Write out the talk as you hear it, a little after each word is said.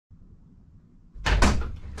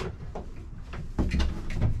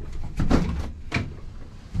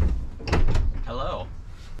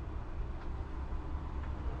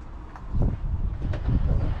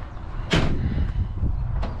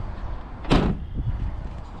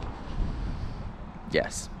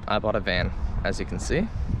Yes, I bought a van, as you can see.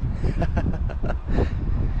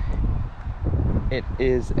 It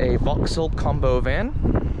is a Vauxhall combo van.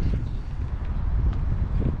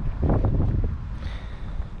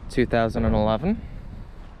 2011.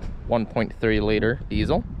 1.3 liter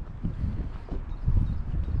diesel.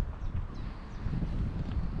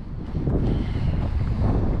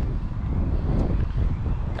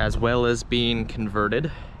 As well as being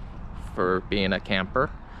converted for being a camper.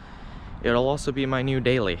 It'll also be my new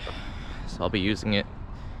daily, so I'll be using it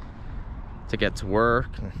to get to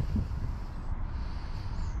work, and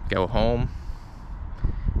go home,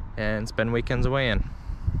 and spend weekends away in.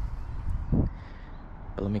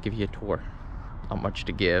 But let me give you a tour. Not much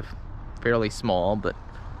to give, fairly small, but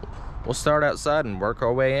we'll start outside and work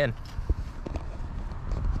our way in.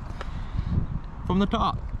 From the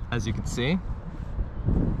top, as you can see,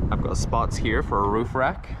 I've got spots here for a roof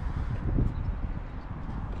rack.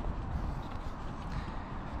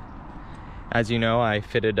 As you know, I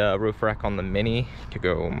fitted a roof rack on the Mini to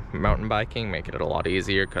go mountain biking, making it a lot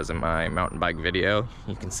easier because in my mountain bike video,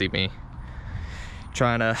 you can see me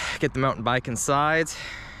trying to get the mountain bike inside.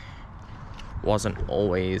 Wasn't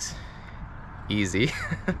always easy.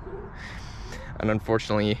 And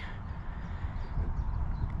unfortunately,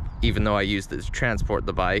 even though I used it to transport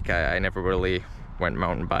the bike, I never really went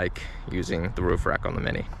mountain bike using the roof rack on the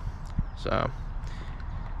Mini. So,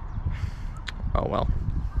 oh well.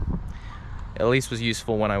 At least was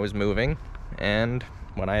useful when I was moving and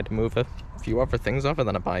when I had to move a few other things other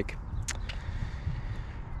than a bike.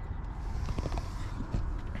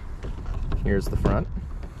 Here's the front,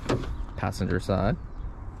 passenger side,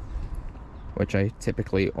 which I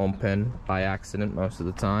typically open by accident most of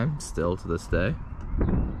the time, still to this day,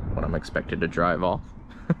 when I'm expected to drive off.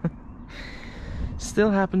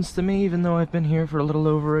 Still happens to me even though I've been here for a little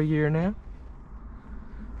over a year now.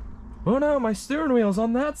 Oh no, my steering wheel's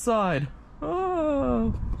on that side!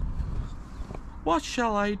 Oh, what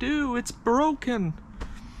shall I do? It's broken.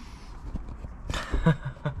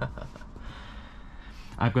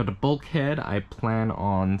 I've got a bulkhead I plan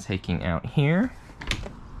on taking out here.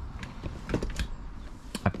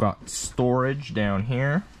 I've got storage down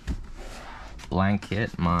here.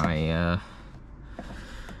 Blanket, my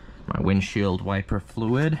windshield wiper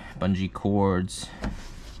fluid, bungee cords,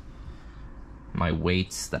 my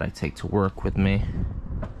weights that I take to work with me.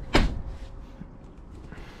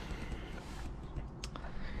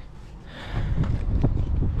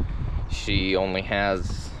 She only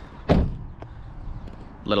has a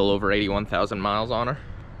little over 81,000 miles on her,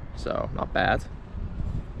 so not bad.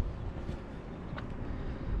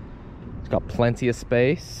 It's got plenty of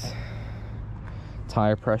space,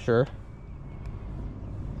 tire pressure,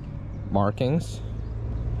 markings.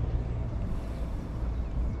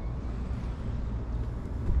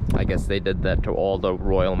 I guess they did that to all the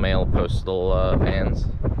Royal Mail postal vans.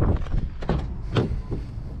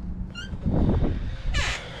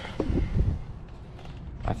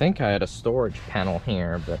 I think I had a storage panel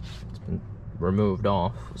here, but it's been removed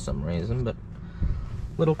off for some reason. But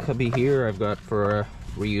little cubby here I've got for a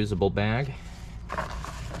reusable bag.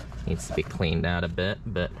 Needs to be cleaned out a bit,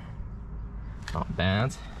 but not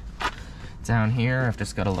bad. Down here I've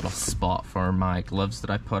just got a little spot for my gloves that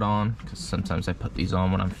I put on, because sometimes I put these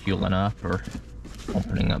on when I'm fueling up or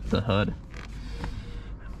opening up the hood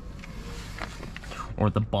or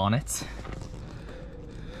the bonnet.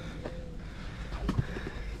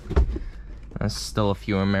 There's still a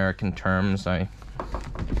few American terms I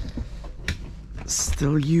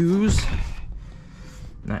still use.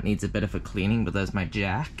 That needs a bit of a cleaning, but there's my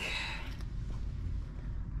jack.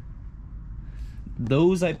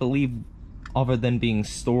 Those, I believe, other than being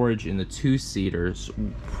storage in the two-seaters,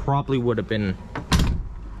 probably would have been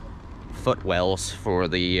footwells for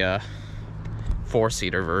the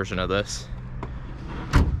four-seater version of this.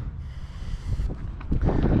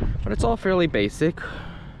 But it's all fairly basic.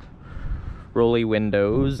 Rolly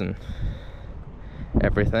windows and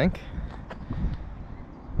everything.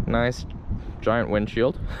 Nice giant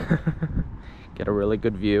windshield. Get a really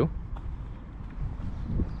good view.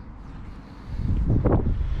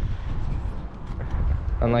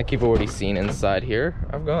 And like you've already seen inside here,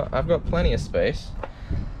 I've got plenty of space.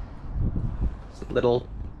 Little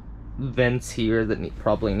vents here that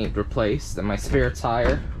probably need replaced, and my spare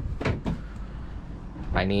tire.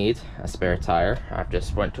 I need a spare tire. I've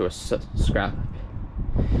just went to a scrap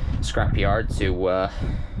yard to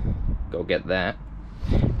go get that,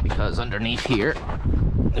 because underneath here,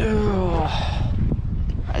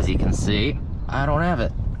 as you can see, I don't have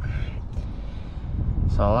it.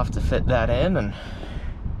 So I'll have to fit that in,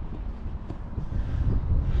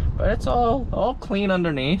 but it's all clean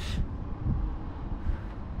underneath.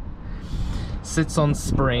 sits on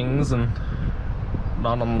springs and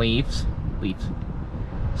not on leaves.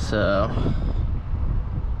 So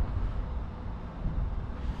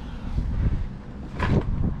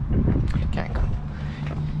can't go.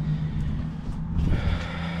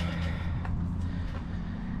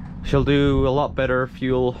 She'll do a lot better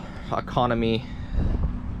fuel economy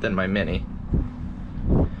than my Mini.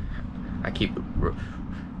 I keep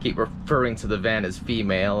referring to the van as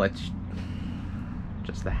female. It's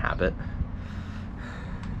just a habit.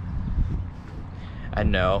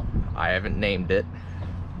 And no, I haven't named it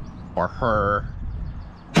or her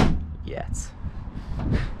yet.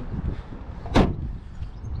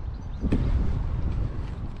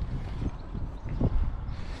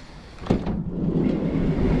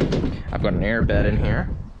 I've got an air bed in here.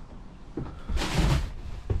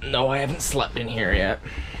 No, I haven't slept in here yet.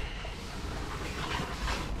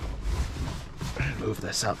 Move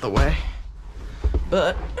this out the way.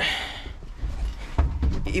 But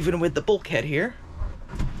even with the bulkhead here,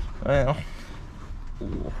 well,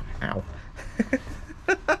 ooh, ow.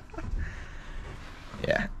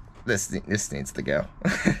 Yeah, this needs to go.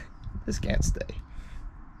 This can't stay.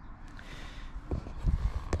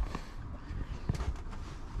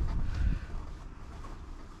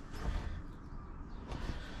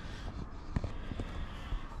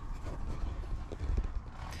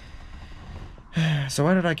 So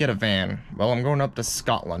why did I get a van? Well, I'm going up to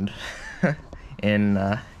Scotland in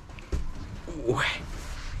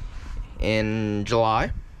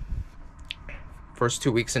July. First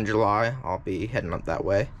 2 weeks in July, I'll be heading up that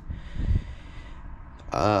way.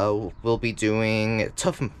 We'll be doing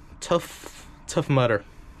Tough Mudder.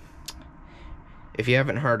 If you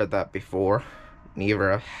haven't heard of that before,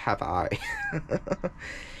 neither have I.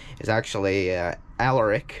 It's actually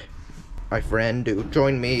Alaric, my friend who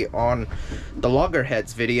joined me on the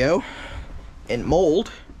Loggerheads video in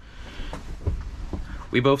Mold.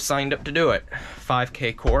 We both signed up to do it.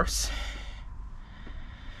 5K course.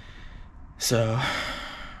 So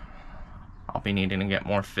I'll be needing to get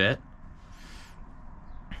more fit.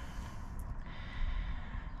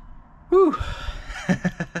 Whew.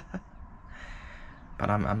 But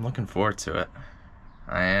I'm looking forward to it.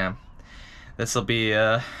 I am. This will be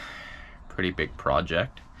a pretty big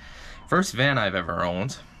project. First van I've ever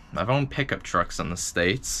owned. I've owned pickup trucks in the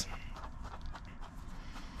States.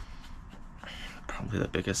 Probably the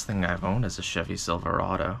biggest thing I've owned is a Chevy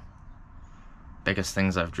Silverado. Biggest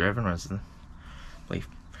things I've driven was the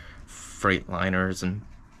Freightliners and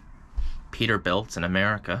Peterbilts in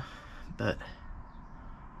America. But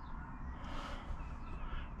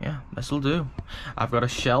yeah, this'll do. I've got a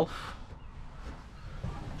shelf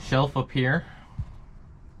up here.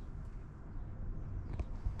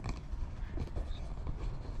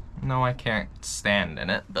 No, I can't stand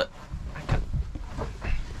in it, but I can.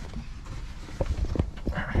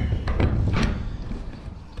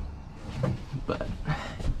 But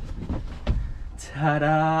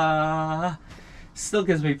ta-da! Still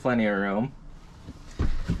gives me plenty of room.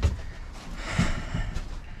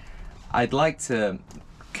 I'd like to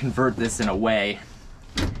convert this in a way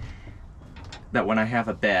that when I have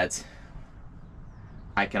a bed,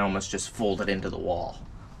 I can almost just fold it into the wall.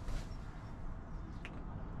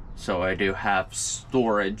 So I do have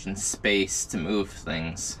storage and space to move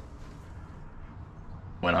things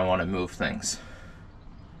when I want to move things.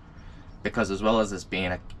 Because as well as this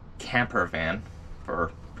being a camper van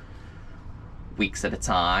for weeks at a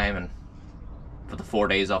time and for the 4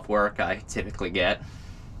 days off work I typically get,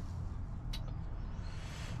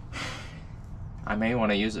 I may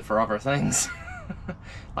want to use it for other things.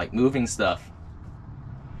 Like moving stuff.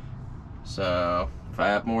 So if I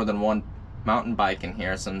have more than one mountain bike in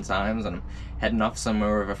here sometimes and I'm heading off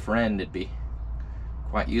somewhere with a friend, it'd be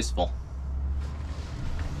quite useful.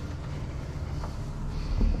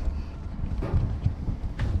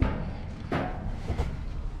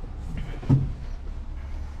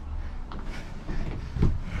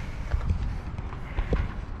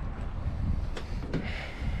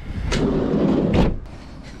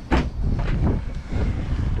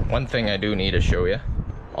 One thing I do need to show you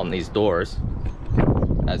on these doors,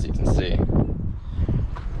 as you can see,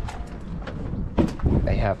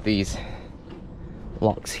 they have these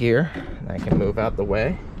locks here that I can move out the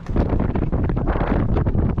way.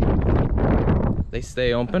 They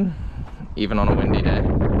stay open even on a windy day.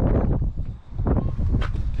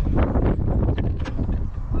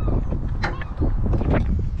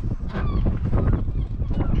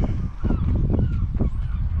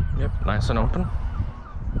 Yep, nice and open.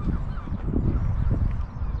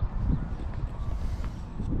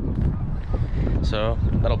 So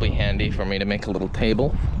that'll be handy for me to make a little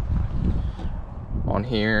table on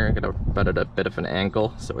here. Got about at a bit of an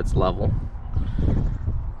angle so it's level.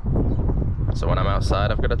 So when I'm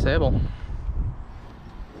outside, I've got a table.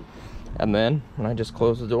 And then when I just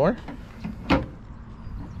close the door,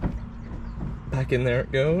 back in there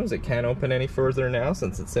it goes. It can't open any further now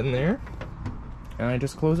since it's in there. And I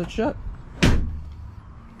just close it shut.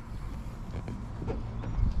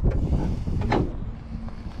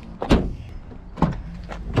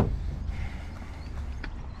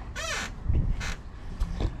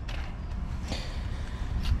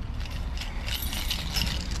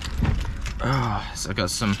 So I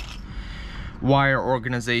got some wire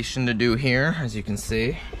organization to do here, as you can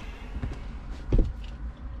see.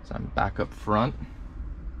 So I'm back up front.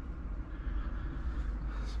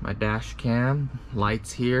 My dash cam,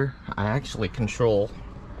 lights here. I actually control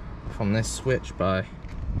from this switch by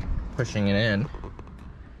pushing it in.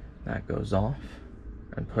 That goes off,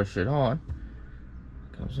 and push it on,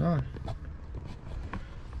 goes on.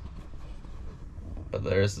 But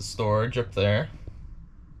there's the storage up there.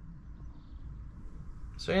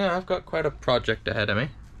 So yeah, I've got quite a project ahead of me.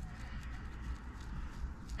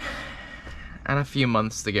 And a few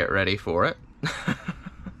months to get ready for it.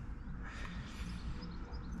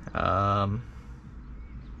 But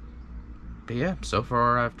yeah, so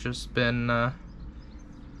far I've just been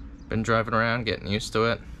driving around, getting used to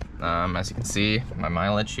it. As you can see, my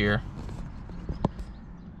mileage here,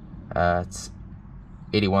 it's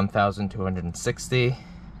 81,260.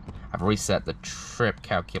 I've reset the trip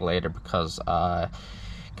calculator because I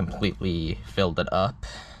completely filled it up.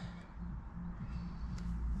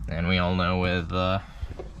 And we all know with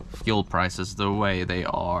fuel prices the way they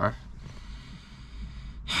are,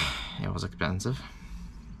 it was expensive.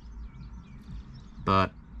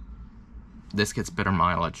 But this gets better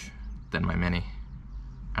mileage than my Mini,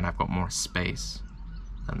 and I've got more space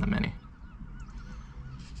than the Mini.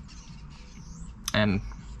 And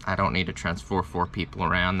I don't need to transport 4 people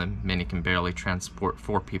around. The Mini can barely transport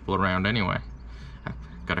 4 people around anyway. I've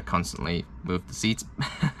got to constantly move the seats,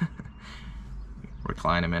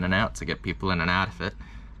 recline them in and out to get people in and out of it.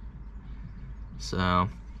 So,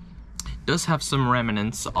 it does have some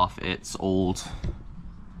remnants of its old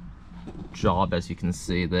job, as you can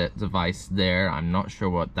see, the device there. I'm not sure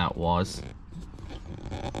what that was.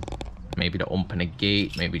 Maybe to open a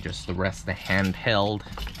gate, maybe just the rest of the handheld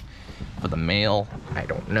for the mail, I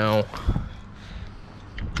don't know.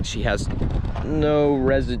 She has no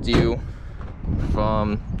residue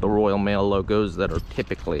from the Royal Mail logos that are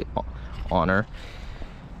typically on her.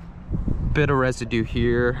 Bit of residue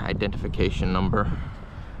here, identification number.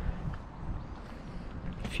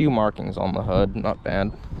 A few markings on the hood, not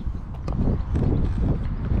bad.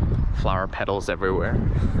 Flower petals everywhere.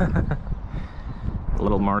 A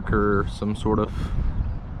little marker, some sort of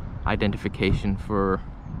identification for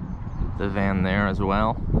the van there as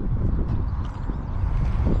well.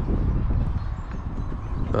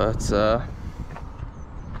 But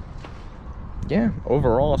yeah,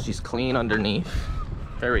 overall she's clean underneath,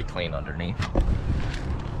 very clean underneath.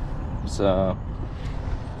 So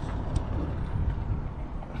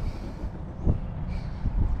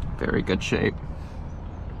very good shape.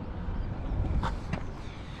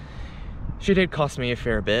 She did cost me a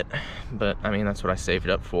fair bit, but I mean, that's what I saved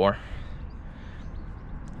up for,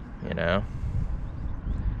 you know.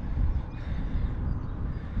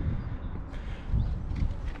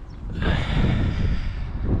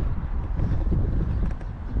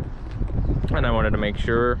 And I wanted to make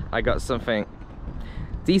sure I got something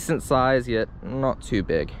decent size, yet not too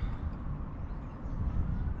big.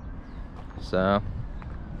 So,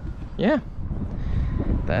 yeah,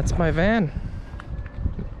 that's my van.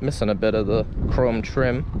 Missing a bit of the chrome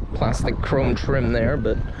trim, plastic chrome trim there,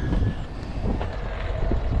 but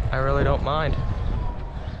I really don't mind.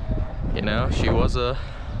 You know, she was a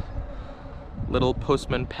little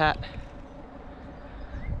Postman Pat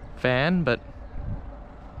van, but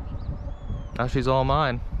now she's all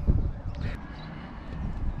mine.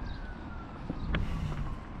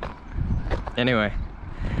 Anyway,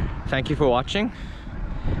 thank you for watching,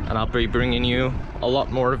 and I'll be bringing you a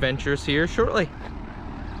lot more adventures here shortly.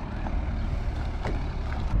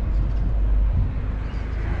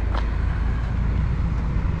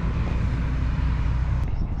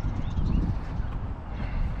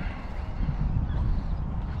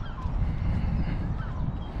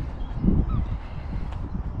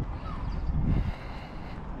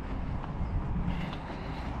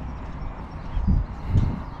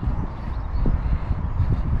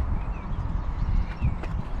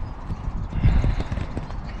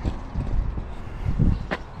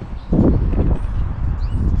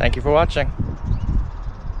 Thank you for watching.